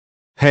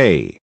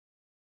Hey!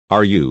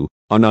 Are you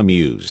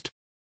unamused?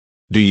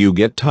 Do you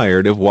get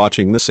tired of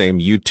watching the same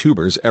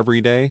YouTubers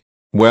every day?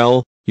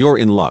 Well, you're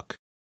in luck.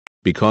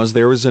 Because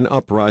there is an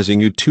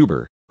uprising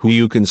YouTuber who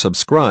you can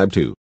subscribe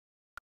to.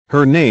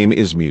 Her name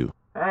is Mew.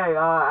 Hey,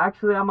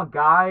 actually I'm a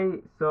guy,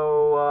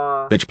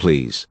 so, Bitch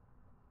please.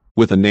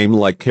 With a name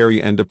like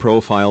Carrie and a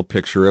profile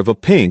picture of a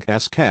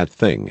pink-ass cat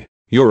thing,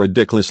 you're a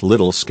dickless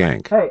little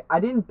skank. Hey, I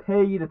didn't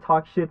pay you to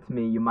talk shit to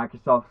me, you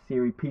Microsoft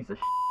Siri piece of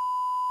shit.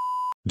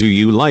 Do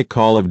you like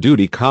Call of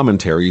Duty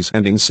commentaries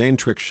and insane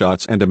trick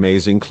shots and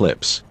amazing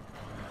clips?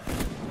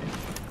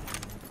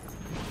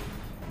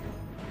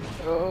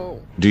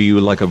 Oh. Do you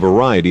like a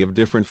variety of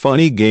different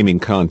funny gaming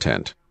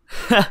content?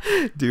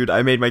 Dude,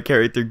 I made my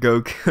character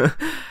Goku.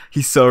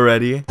 He's so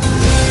ready.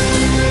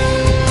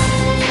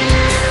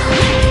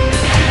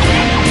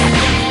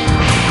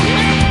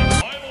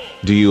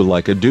 Do you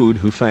like a dude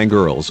who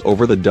fangirls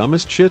over the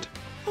dumbest shit?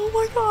 Oh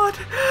my god.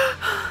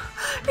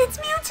 It's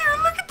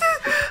Mewtwo. Look at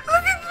this.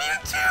 Look at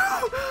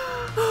Mewtwo.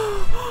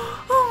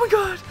 Oh my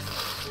god.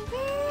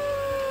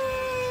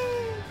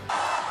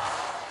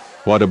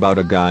 What about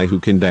a guy who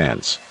can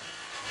dance?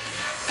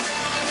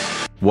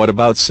 What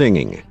about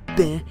singing?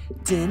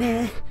 I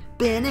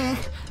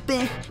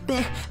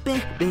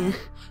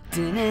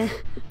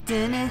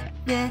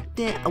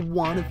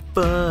wanna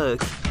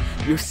fuck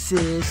your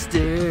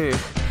sister.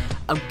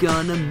 I'm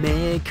gonna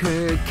make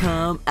her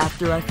come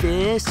after I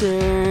kiss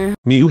her.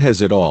 Mew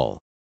has it all.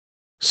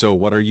 So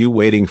what are you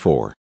waiting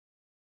for?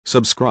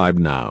 Subscribe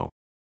now.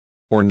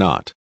 Or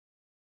not.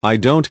 I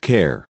don't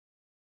care.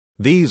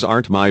 These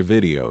aren't my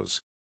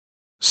videos.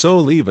 So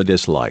leave a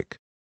dislike.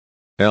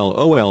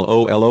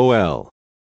 LOL.